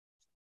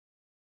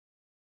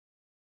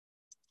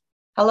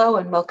Hello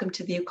and welcome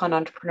to the Yukon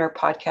Entrepreneur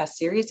Podcast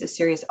series, a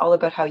series all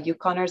about how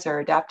Yukoners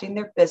are adapting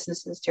their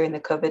businesses during the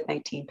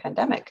COVID-19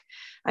 pandemic.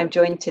 I'm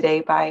joined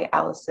today by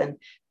Alison.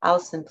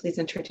 Alison, please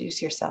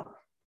introduce yourself.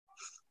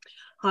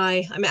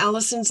 Hi, I'm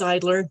Alison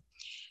Zeidler.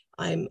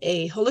 I'm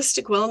a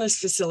holistic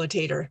wellness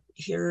facilitator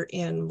here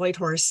in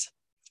Whitehorse,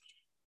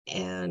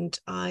 and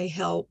I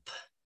help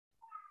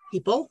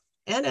people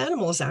and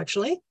animals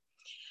actually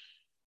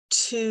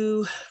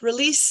to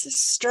release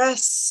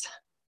stress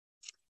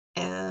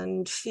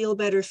and feel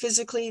better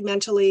physically,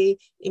 mentally,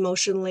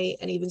 emotionally,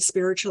 and even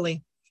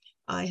spiritually.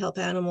 I help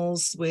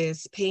animals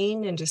with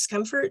pain and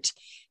discomfort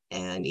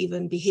and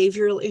even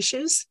behavioral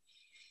issues.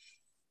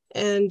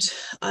 And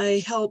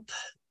I help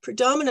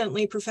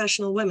predominantly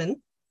professional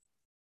women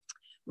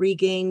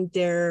regain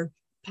their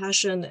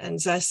passion and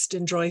zest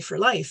and joy for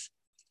life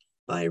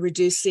by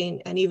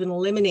reducing and even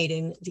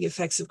eliminating the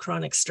effects of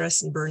chronic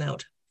stress and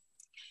burnout.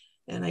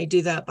 And I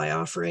do that by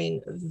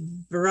offering a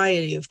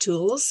variety of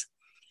tools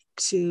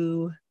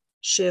to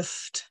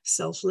shift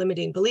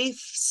self-limiting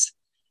beliefs,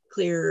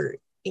 clear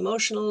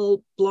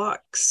emotional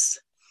blocks,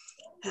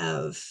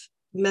 have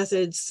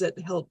methods that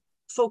help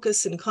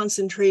focus and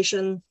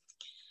concentration,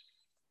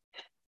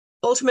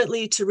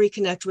 ultimately to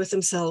reconnect with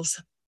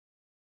themselves.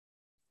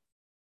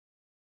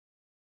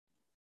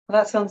 Well,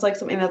 that sounds like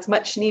something that's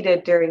much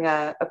needed during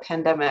a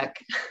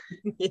pandemic.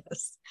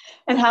 Yes.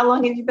 And how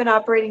long have you been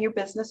operating your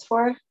business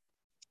for?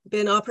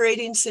 Been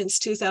operating since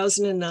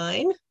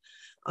 2009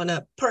 on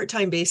a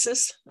part-time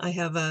basis. I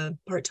have a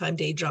part-time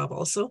day job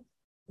also.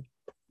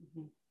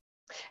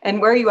 And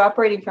where are you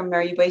operating from?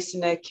 Are you based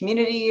in a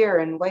community or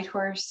in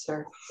Whitehorse?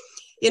 Or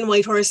in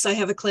Whitehorse, I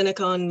have a clinic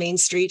on Main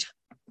Street.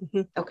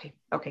 Okay.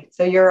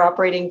 So you're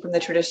operating from the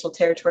traditional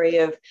territory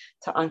of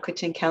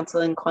Ta'anquitchin Council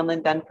and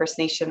Kwanlin Dun First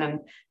Nation,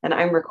 and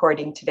I'm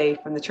recording today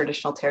from the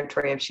traditional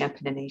territory of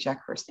Champagne and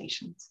Ajax First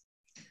Nations.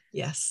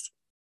 Yes.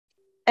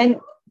 And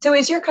so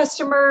is your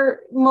customer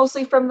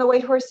mostly from the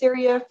Whitehorse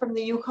area, from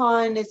the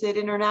Yukon? Is it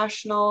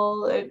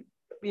international,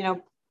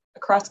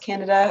 across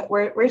Canada?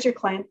 Where's your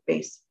client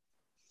base?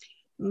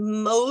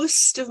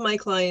 Most of my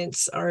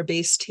clients are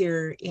based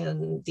here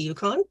in the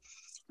Yukon.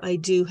 I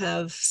do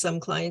have some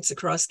clients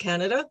across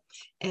Canada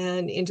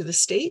and into the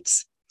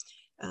States.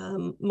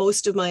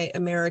 Most of my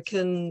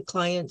American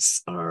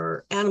clients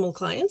are animal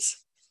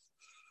clients.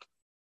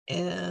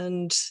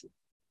 And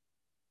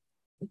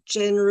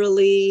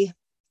generally,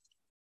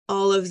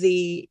 all of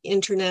the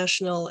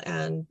international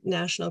and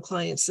national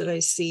clients that I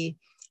see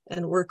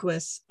and work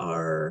with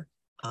are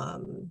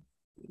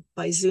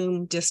by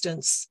Zoom,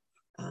 distance,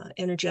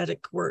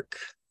 energetic work,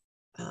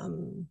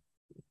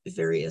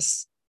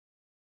 various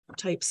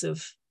types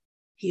of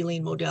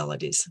healing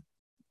modalities.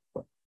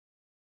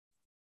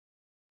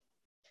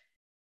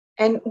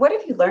 And what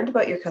have you learned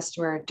about your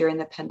customer during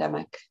the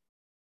pandemic?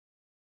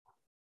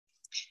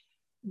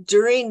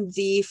 During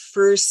the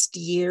first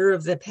year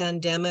of the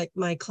pandemic,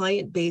 my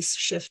client base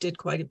shifted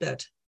quite a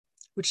bit,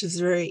 which is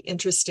very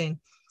interesting.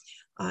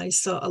 I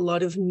saw a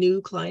lot of new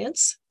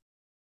clients,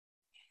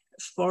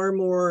 far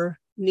more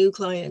new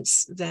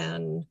clients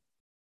than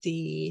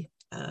the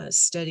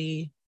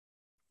steady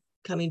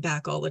coming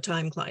back all the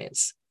time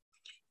clients.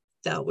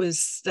 That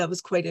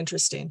was quite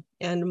interesting.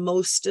 And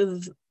most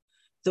of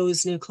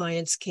those new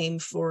clients came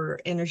for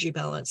energy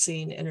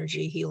balancing,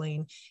 energy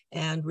healing,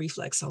 and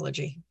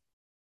reflexology.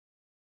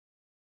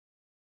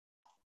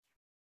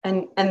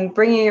 And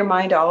bringing your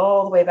mind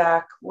all the way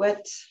back,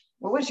 what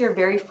was your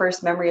very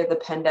first memory of the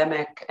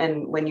pandemic,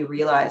 and when you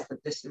realized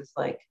that this is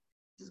going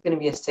to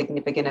be a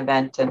significant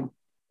event and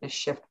a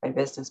shift by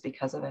business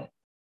because of it?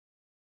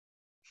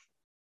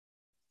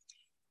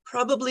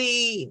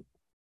 Probably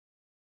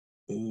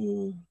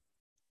the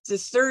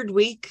third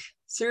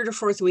or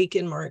fourth week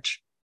in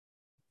March.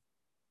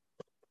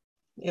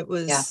 It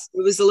was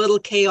a little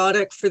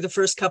chaotic for the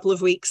first couple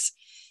of weeks.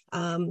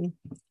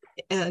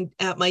 And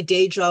at my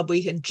day job,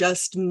 we had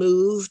just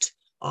moved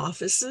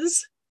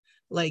offices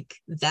like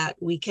that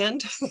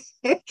weekend.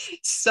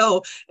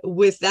 So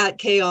with that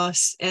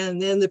chaos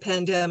and then the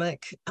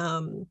pandemic,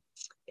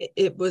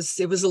 it was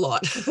a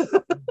lot.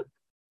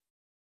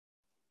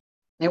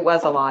 It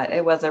was a lot.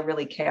 It was a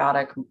really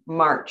chaotic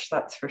March,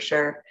 that's for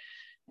sure.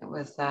 It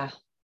was,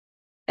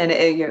 and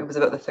it was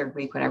about the third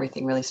week when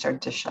everything really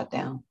started to shut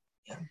down.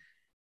 Yeah.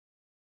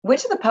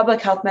 Which of the public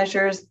health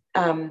measures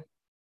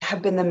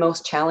have been the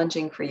most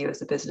challenging for you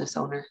as a business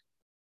owner?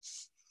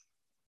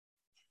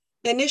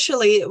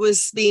 Initially, it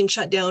was being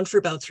shut down for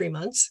about 3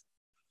 months.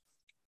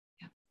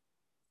 Yeah.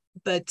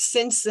 But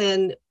since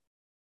then,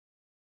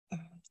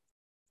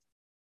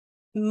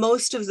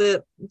 most of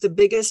the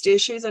biggest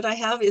issue that I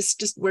have is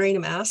just wearing a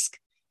mask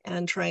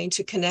and trying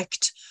to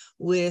connect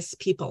with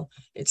people.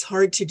 It's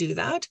hard to do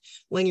that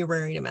when you're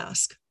wearing a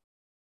mask.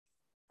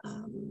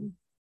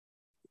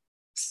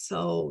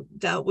 So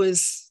that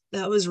was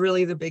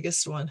really the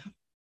biggest one.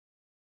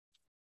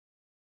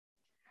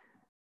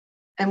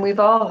 And we've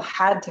all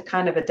had to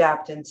kind of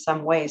adapt in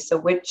some way. So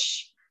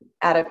which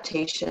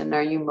adaptation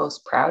are you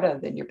most proud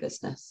of in your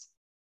business?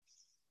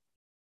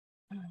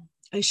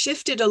 I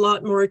shifted a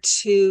lot more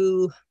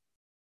to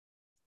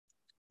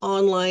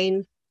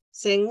online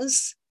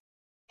things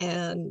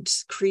and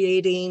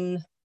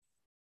creating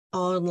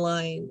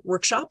online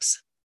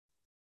workshops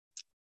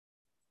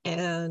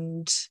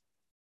and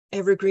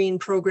evergreen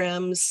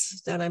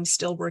programs that I'm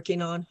still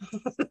working on.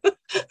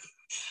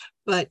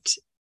 But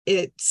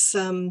it's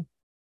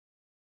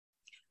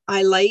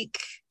I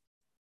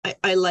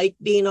like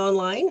being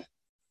online.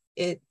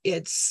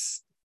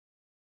 It's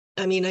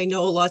I mean, I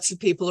know lots of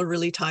people are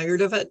really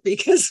tired of it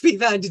because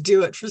we've had to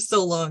do it for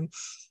so long.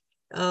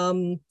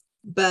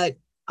 But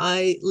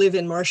I live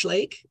in Marsh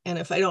Lake, and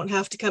if I don't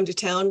have to come to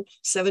town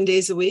 7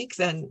 days a week,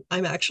 then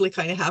I'm actually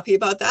kind of happy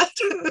about that.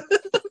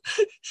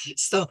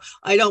 So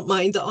I don't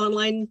mind the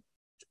online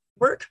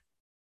work.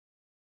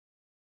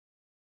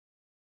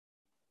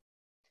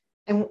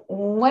 And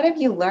what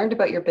have you learned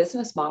about your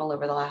business model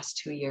over the last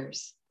 2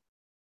 years?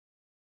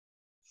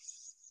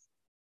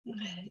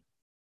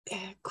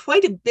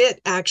 Quite a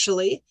bit,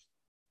 actually.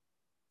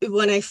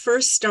 When I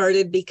first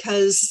started,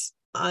 because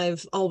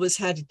I've always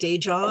had a day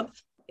job,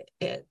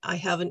 I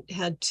haven't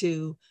had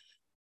to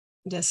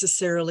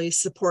necessarily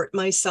support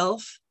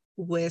myself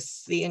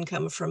with the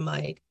income from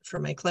my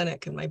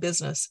clinic and my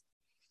business.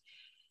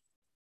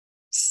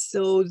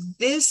 So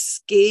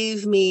this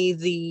gave me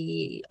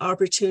the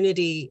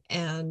opportunity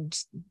and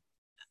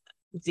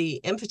the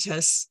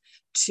impetus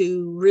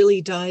to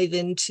really dive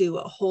into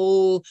a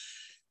whole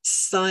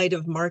side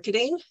of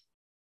marketing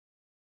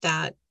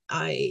that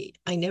I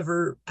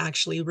never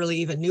actually really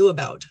even knew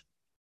about.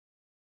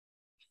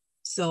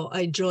 So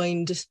I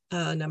joined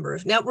a number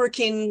of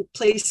networking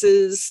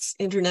places,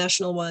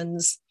 international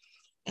ones,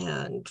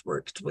 and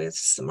worked with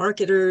some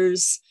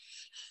marketers.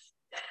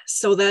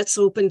 So that's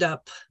opened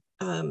up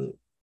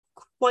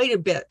quite a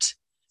bit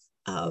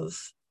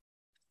of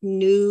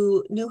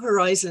new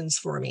horizons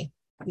for me,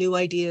 new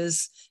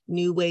ideas,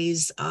 new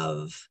ways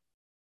of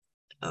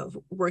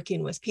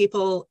working with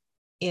people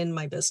in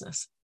my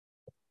business.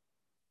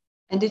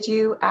 And did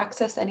you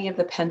access any of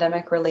the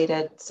pandemic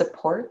related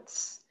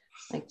supports?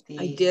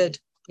 I did.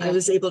 Yeah. I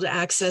was able to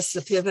access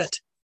the Pivot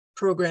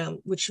program,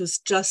 which was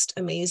just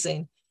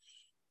amazing.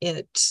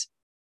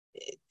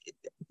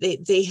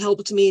 They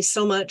helped me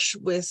so much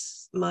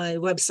with my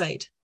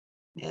website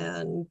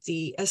and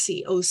the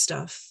SEO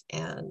stuff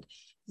and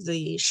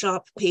the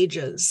shop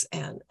pages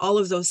and all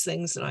of those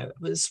things that I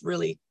was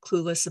really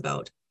clueless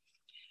about.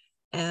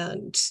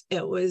 And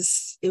it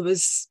was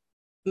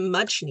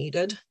much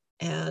needed,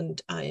 and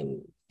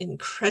I'm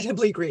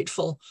incredibly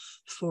grateful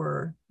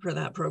for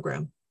that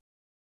program.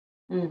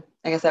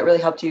 I guess that really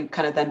helped you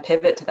kind of then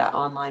pivot to that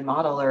online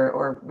model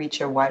or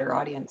reach a wider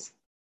audience.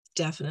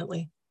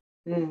 Definitely.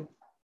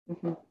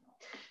 Mm-hmm.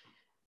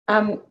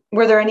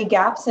 Were there any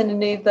gaps in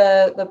any of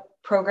the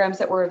programs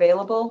that were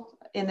available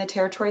in the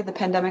territory, the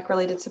pandemic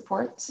related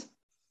supports?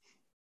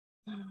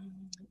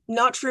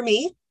 Not for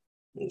me.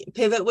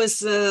 Pivot was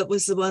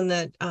the one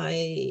that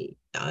I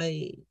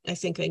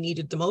think I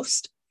needed the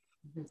most.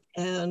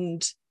 Mm-hmm.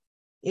 And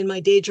in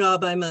my day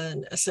job, I'm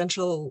an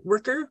essential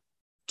worker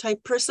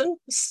type person.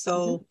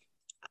 So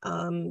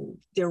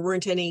there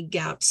weren't any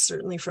gaps,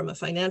 certainly from a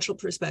financial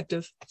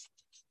perspective.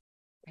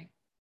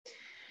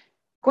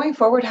 Going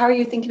forward, how are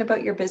you thinking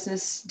about your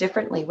business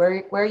differently?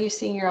 Where are you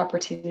seeing your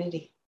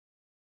opportunity?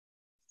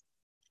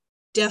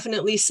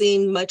 Definitely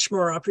seeing much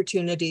more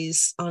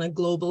opportunities on a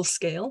global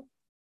scale.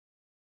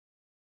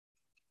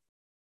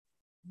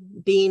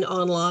 Being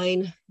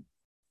online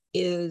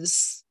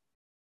is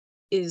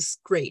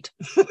great.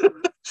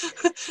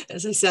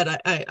 As I said,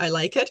 I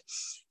like it.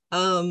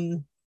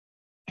 And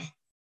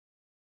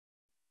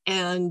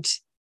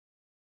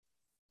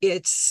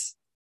it's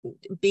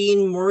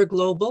being more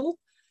global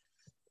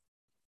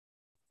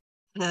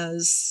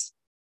has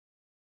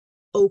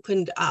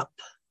opened up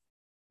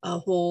a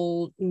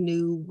whole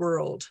new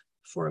world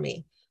for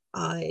me.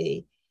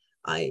 I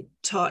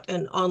taught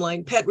an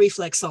online pet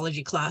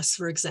reflexology class,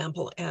 for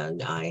example,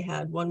 and I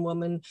had one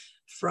woman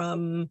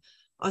from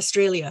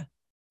Australia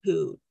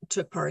who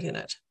took part in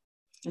it.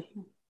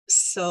 Mm-hmm.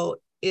 So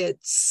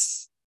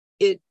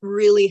it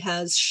really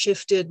has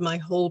shifted my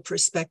whole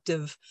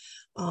perspective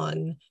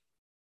on,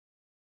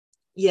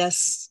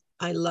 yes,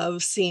 I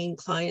love seeing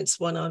clients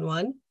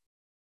one-on-one,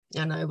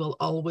 and I will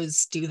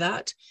always do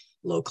that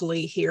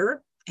locally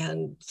here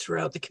and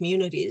throughout the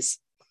communities.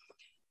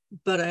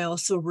 But I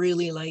also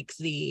really like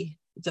the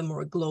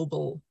more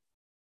global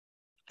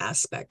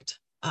aspect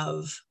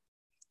of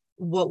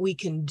what we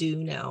can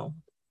do now.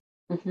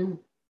 Mm-hmm.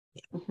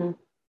 Mm-hmm.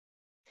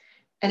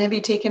 And have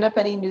you taken up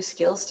any new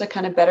skills to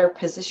kind of better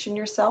position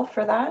yourself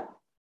for that?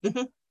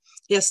 Mm-hmm.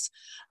 Yes,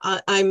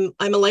 I'm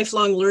a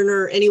lifelong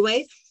learner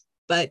anyway,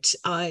 but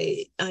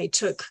I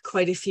took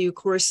quite a few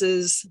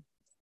courses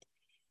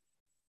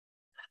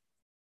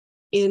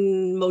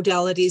in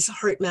modalities,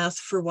 heart math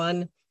for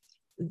one,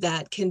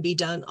 that can be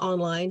done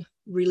online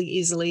really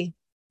easily.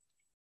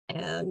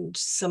 And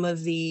some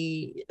of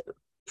the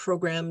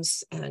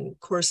programs and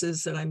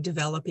courses that I'm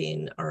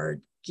developing are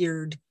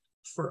geared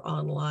for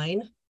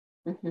online.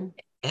 Mm-hmm.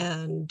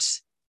 And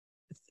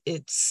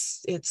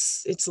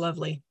it's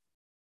lovely.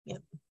 Yeah.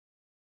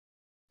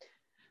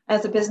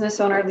 As a business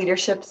owner,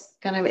 leadership's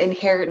kind of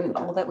inherent in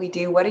all that we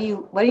do. What are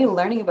you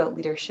learning about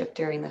leadership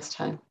during this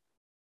time?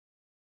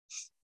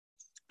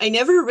 I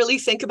never really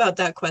think about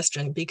that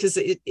question because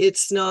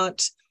it's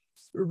not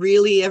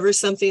really ever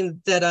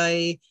something that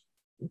I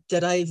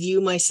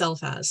view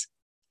myself as.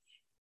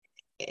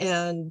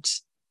 And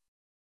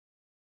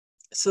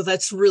so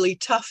that's really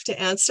tough to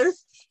answer.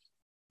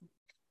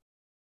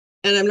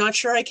 And I'm not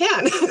sure I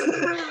can.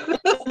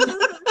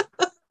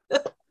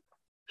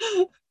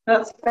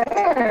 That's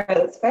fair.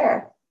 That's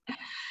fair.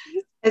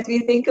 As we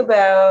think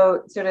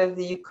about sort of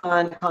the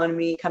Yukon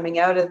economy coming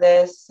out of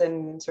this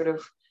and sort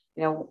of,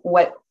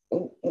 what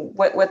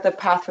the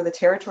path for the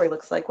territory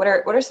looks like, what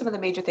are some of the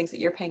major things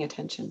that you're paying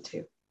attention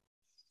to?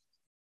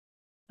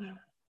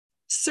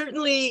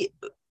 Certainly,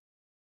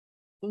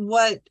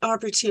 what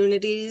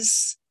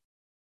opportunities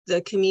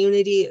the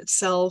community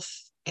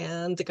itself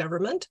and the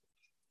government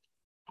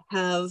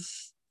have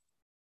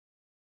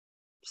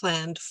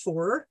planned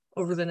for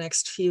over the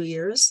next few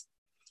years.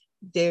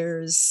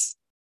 Because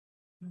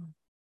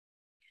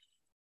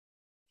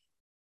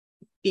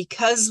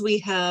we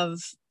have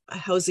a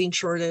housing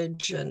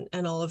shortage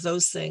and all of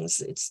those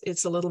things,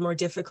 it's a little more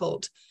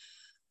difficult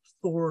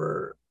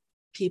for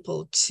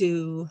people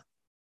to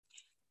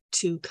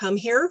come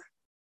here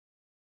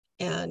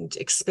and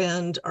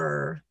expand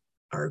our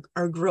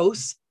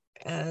growth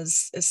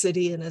as a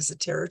city and as a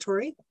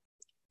territory.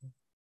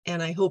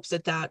 And I hope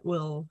that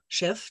will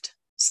shift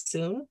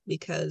soon,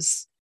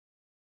 because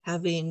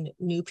having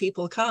new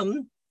people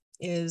come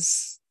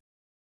it's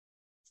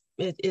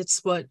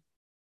what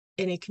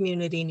any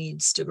community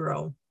needs to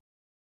grow.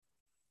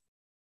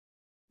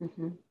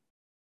 Mm-hmm. Do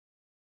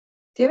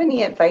you have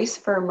any advice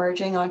for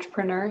emerging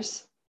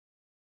entrepreneurs?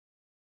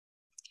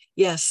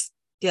 Yes,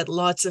 get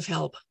lots of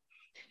help.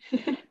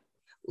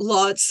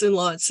 Lots and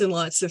lots and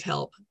lots of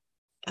help.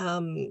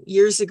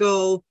 Years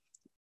ago,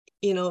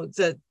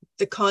 the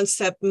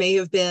concept may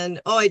have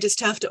been, oh, I just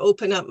have to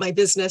open up my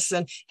business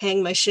and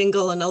hang my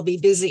shingle and I'll be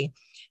busy.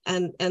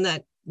 And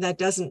that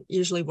doesn't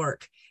usually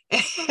work.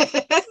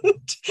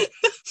 And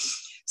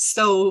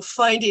so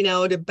finding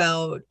out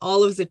about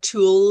all of the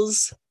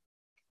tools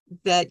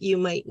that you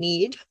might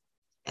need,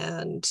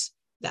 and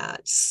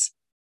that's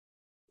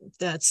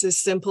as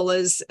simple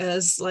as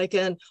like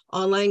an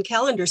online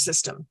calendar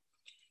system,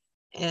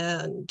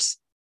 and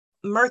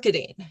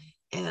marketing,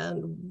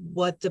 and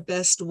what the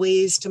best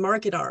ways to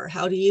market are,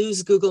 how to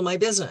use Google My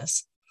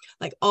Business,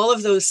 like all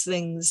of those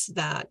things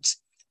that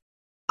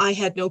I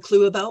had no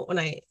clue about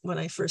when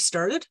I first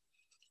started.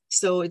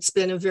 So it's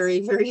been a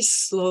very, very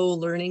slow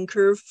learning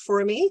curve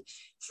for me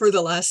for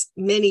the last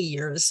many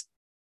years.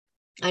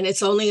 And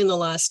it's only in the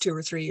last 2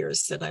 or 3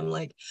 years that I'm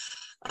like,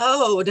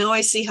 oh, now I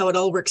see how it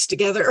all works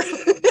together.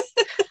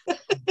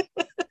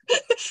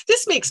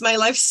 This makes my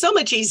life so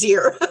much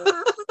easier.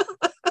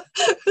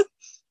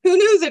 Who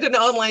knew that an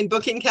online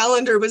booking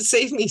calendar would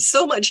save me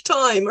so much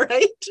time,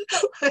 right?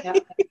 Yeah.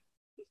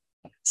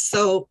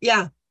 So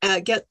yeah,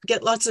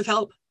 get lots of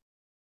help.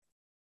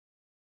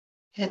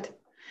 Good.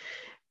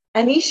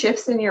 Any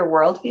shifts in your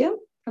worldview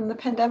from the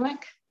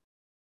pandemic?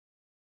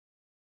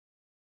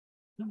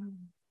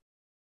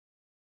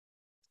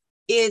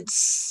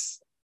 It's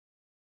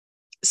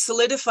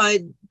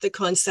solidified the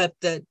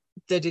concept that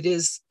it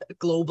is a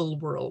global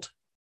world.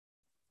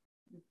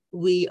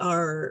 We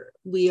are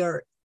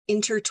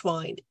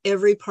intertwined.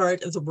 Every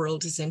part of the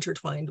world is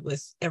intertwined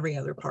with every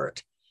other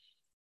part.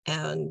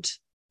 And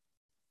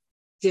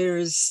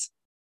there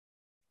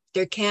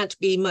can't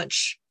be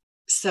much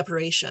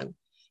separation.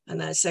 And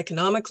that's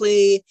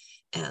economically,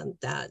 and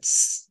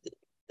that's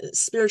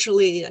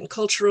spiritually and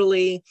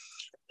culturally.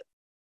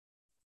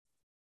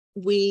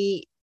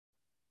 We,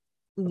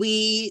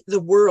 the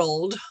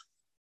world,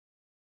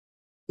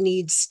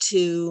 needs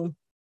to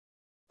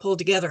pull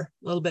together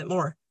a little bit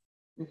more.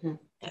 Mm-hmm.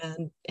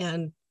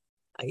 And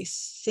I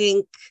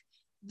think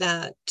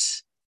that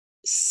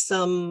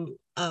some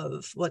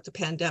of what the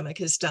pandemic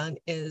has done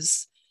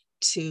is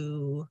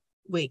to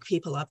wake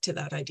people up to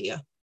that idea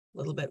a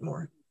little bit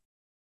more.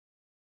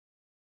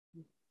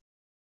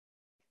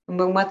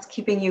 And what's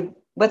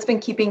been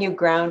keeping you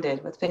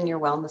grounded? What's been your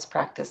wellness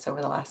practice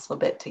over the last little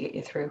bit to get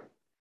you through?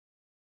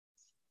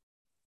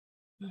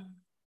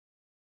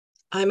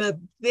 I'm a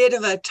bit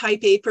of a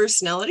type A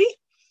personality.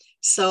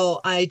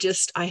 So I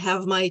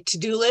have my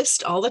to-do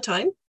list all the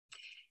time.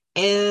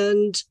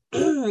 And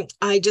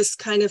I just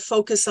kind of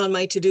focus on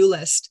my to-do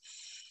list.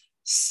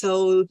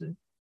 So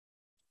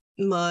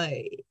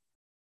my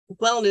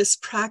wellness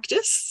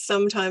practice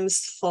sometimes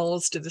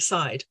falls to the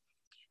side.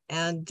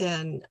 And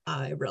then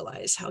I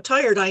realize how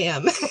tired I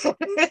am,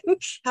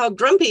 how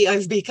grumpy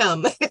I've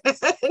become.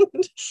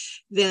 And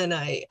then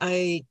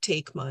I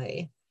take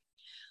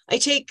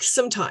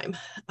some time.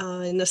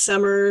 In the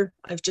summer,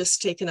 I've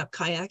just taken up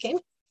kayaking,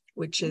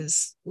 which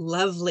is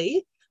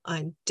lovely.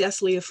 I'm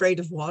deathly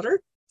afraid of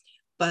water,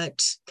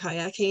 but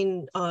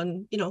kayaking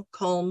on,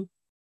 calm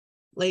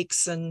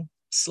lakes and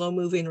slow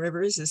moving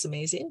rivers is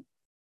amazing.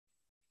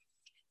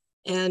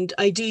 And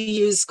I do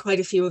use quite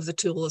a few of the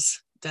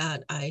tools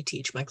that I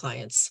teach my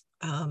clients.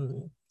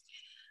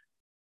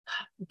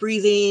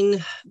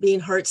 breathing, being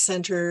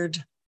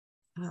heart-centered,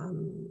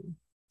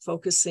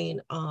 focusing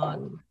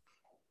on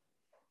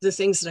the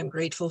things that I'm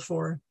grateful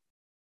for,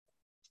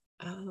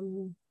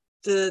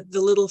 the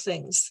little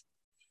things.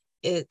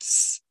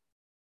 It's,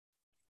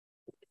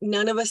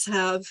 none of us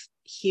have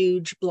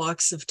huge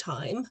blocks of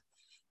time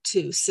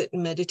to sit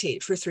and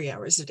meditate for 3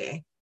 hours a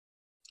day.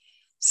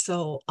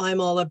 So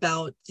I'm all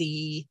about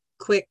the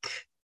quick,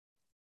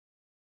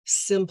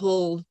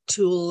 simple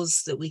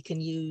tools that we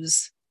can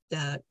use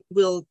that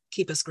will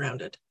keep us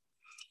grounded,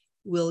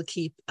 will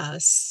keep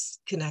us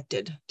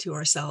connected to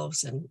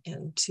ourselves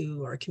and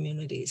to our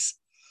communities.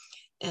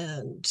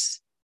 And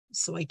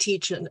so I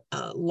teach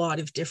a lot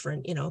of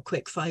different,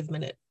 quick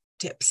 5-minute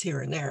tips here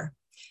and there.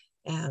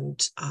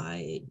 And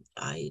I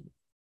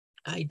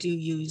do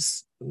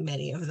use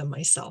many of them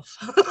myself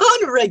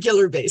on a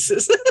regular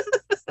basis.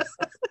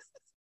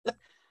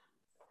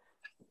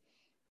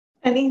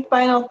 Any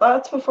final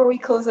thoughts before we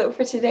close out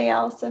for today,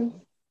 Alison?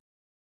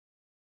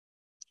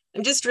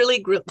 I'm just really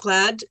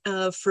glad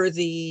for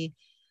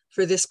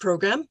this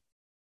program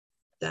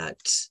that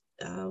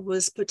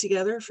was put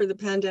together for the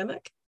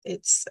pandemic.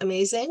 It's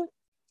amazing.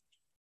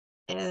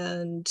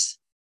 And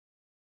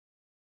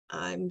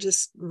I'm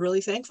just really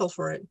thankful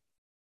for it.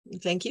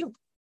 Thank you.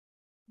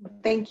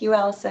 Thank you,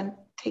 Alison.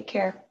 Take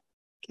care.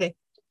 Okay.